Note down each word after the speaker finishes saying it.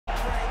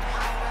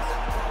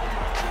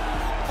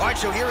right,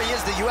 so here he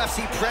is, the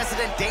UFC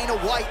president, Dana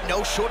White.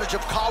 No shortage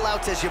of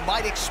call-outs, as you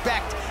might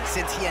expect,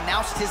 since he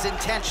announced his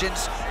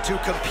intentions to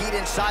compete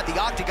inside the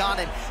octagon.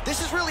 And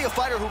this is really a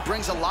fighter who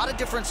brings a lot of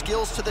different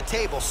skills to the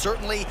table.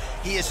 Certainly,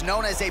 he is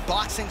known as a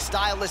boxing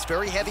stylist,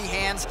 very heavy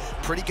hands,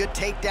 pretty good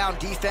takedown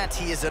defense.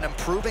 He is an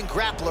improving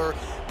grappler.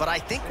 But I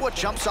think what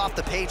jumps off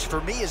the page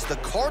for me is the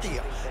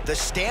cardio. The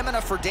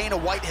stamina for Dana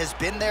White has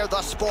been there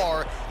thus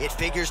far. It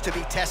figures to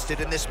be tested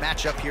in this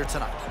matchup here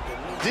tonight.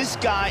 This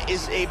guy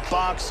is a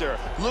boxer.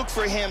 Look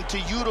for him to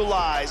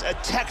utilize a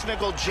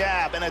technical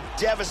jab and a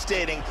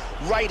devastating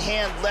right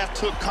hand, left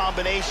hook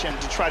combination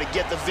to try to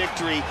get the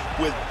victory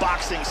with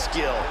boxing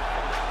skill.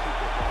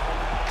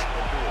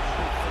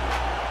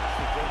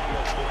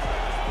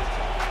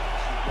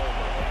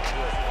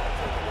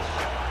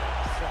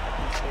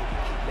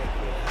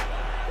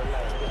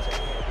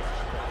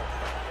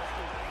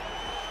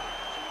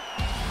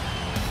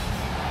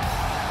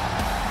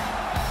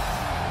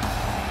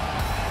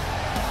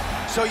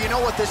 So you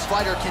know what this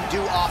fighter can do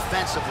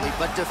offensively,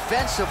 but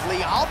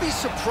defensively, I'll be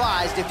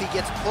surprised if he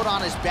gets put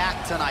on his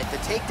back tonight. The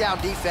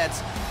takedown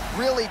defense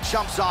really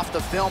jumps off the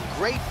film.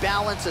 Great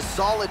balance, a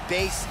solid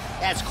base,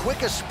 as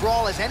quick a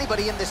sprawl as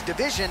anybody in this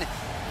division.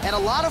 And a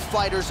lot of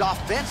fighters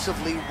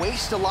offensively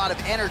waste a lot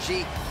of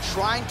energy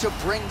trying to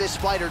bring this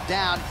fighter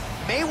down.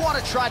 May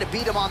want to try to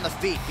beat him on the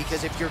feet,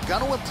 because if you're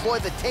going to employ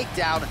the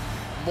takedown,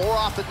 more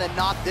often than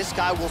not, this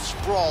guy will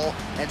sprawl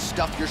and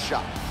stuff your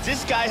shot.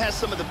 This guy has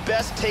some of the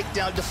best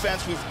takedown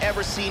defense we've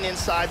ever seen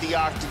inside the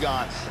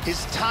octagon.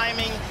 His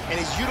timing and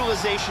his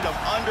utilization of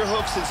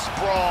underhooks and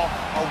sprawl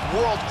are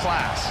world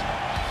class.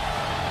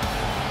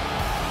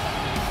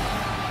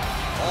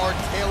 Our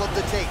tale of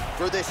the tape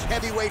for this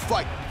heavyweight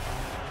fight.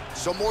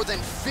 So more than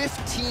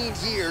 15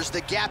 years,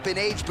 the gap in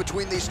age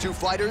between these two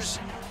fighters.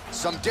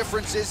 Some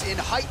differences in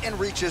height and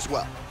reach as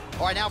well.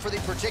 All right, now for the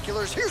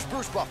particulars, here's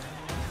Bruce Buffer.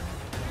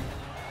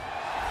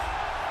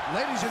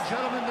 Ladies and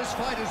gentlemen, this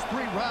fight is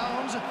 3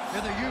 rounds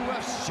in the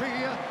UFC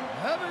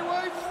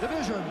heavyweight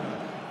division.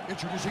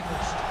 Introducing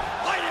first,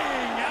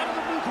 fighting out of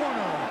the blue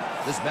corner.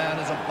 This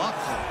man is a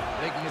boxer,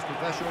 making his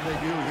professional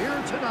debut here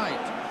tonight.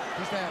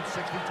 He stands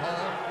 6 feet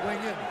tall,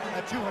 weighing in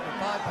at 205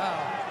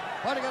 pounds.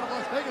 Fighting out of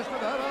Las Vegas,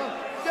 Nevada,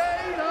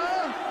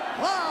 Dana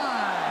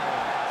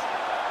White.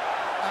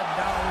 And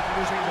now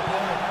introducing his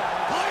opponent,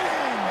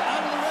 fighting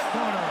out of the red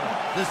corner.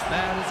 This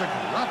man is a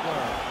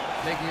grappler,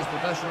 making his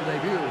professional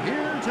debut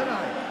here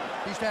tonight.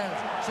 He stands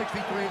 6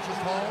 feet 3 inches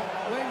tall,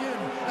 weighing in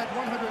at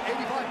 185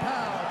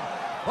 pounds.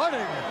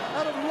 Fighting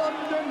out of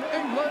London,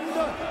 England,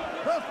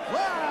 the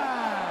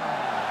Flag.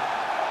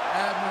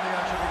 And when the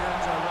action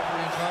begins, our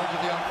referee in charge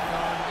of the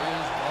octagon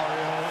is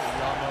Mario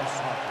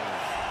Yamasaki.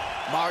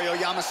 Mario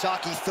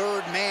Yamasaki,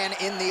 third man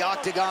in the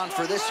octagon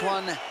for this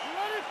one. Let's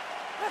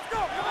go,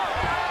 come on.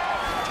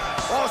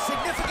 Oh,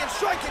 significant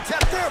strike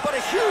attempt there, but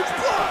a huge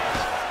block.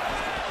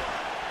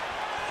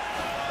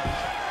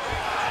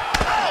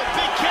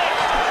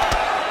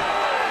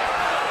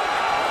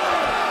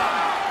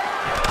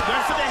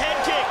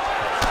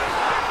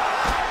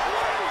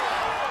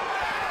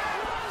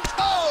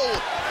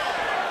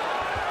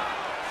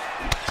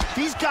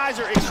 These guys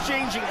are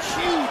exchanging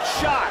huge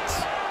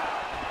shots.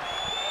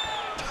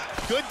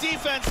 Good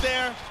defense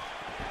there.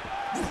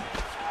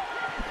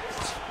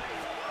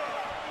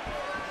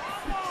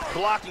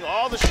 Blocking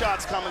all the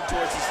shots coming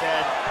towards his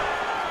head.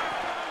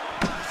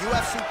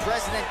 UFC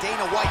president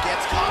Dana White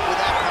gets caught with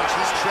that punch.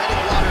 He's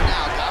treading water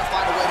now. Gotta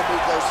find a way to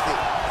move those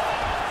feet.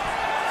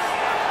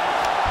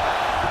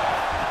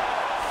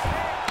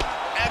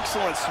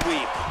 Excellent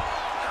sweep.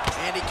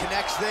 And he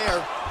connects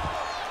there.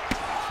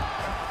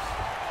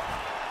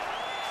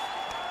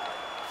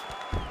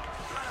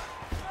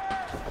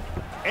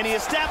 And he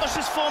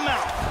establishes full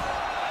mount.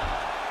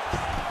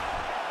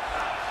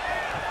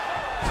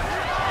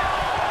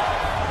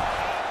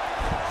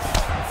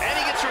 And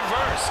he gets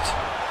reversed.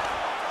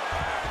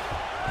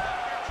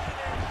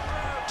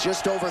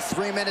 Just over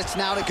 3 minutes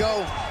now to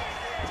go.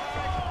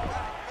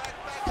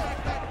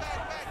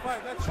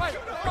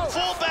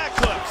 Full back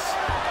hooks.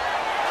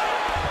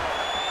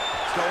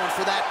 He's going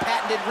for that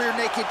patented rear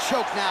naked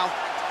choke now.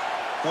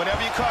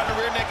 Whenever you're caught in a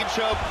rear naked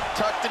choke,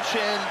 tuck the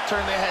chin,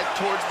 turn the head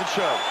towards the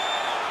choke.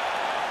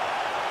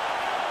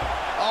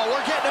 Oh,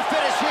 we're getting a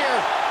finish here.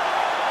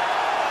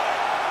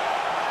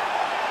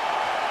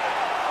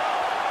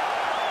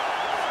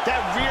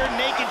 That rear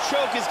naked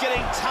choke is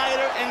getting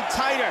tighter and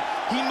tighter.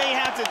 He may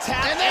have to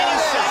tap any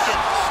second.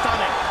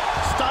 Stunning.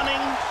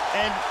 Stunning,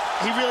 and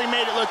he really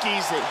made it look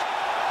easy.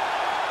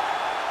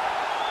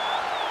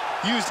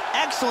 Used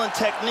excellent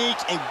technique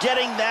in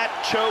getting that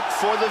choke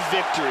for the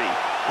victory.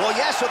 Well,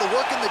 yeah, so the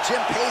work in the gym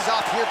pays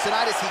off here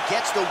tonight as he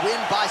gets the win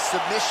by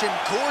submission.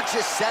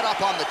 Gorgeous setup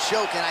on the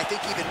choke, and I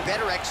think even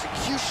better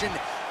execution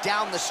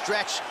down the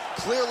stretch.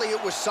 Clearly,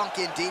 it was sunk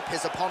in deep.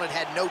 His opponent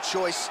had no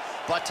choice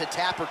but to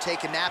tap or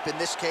take a nap. In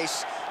this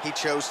case, he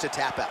chose to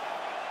tap out.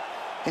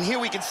 And here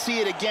we can see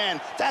it again.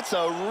 That's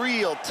a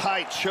real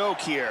tight choke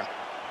here.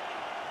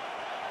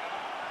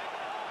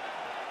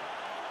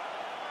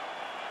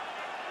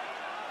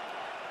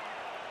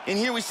 And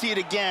here we see it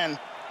again.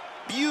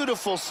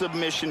 beautiful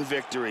submission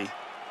victory.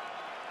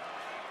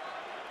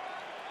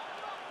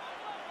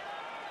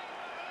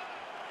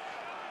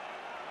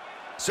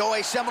 So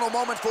a seminal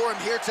moment for him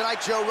here tonight,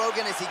 Joe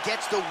Rogan, as he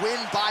gets the win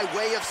by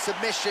way of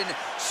submission.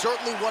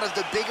 Certainly one of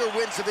the bigger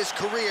wins of his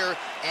career,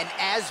 and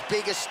as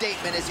big a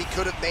statement as he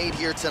could have made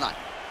here tonight.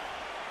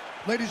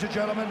 Ladies and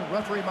gentlemen,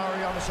 referee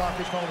Mario Yamasaki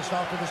has called a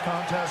stop to this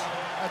contest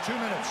at 2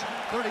 minutes,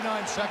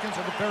 39 seconds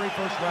of the very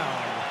first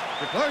round.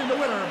 Declaring the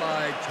winner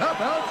by tap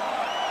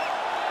out.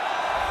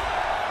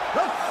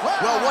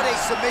 Well, what a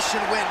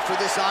submission win for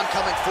this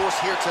oncoming force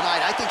here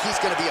tonight. I think he's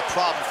going to be a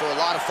problem for a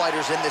lot of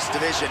fighters in this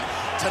division.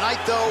 Tonight,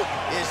 though,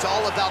 is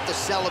all about the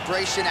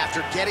celebration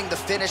after getting the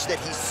finish that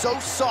he so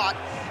sought.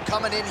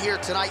 Coming in here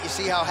tonight, you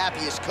see how happy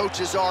his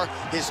coaches are,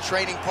 his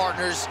training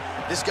partners.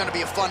 This is going to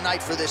be a fun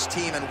night for this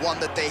team, and one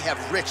that they have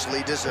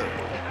richly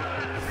deserved.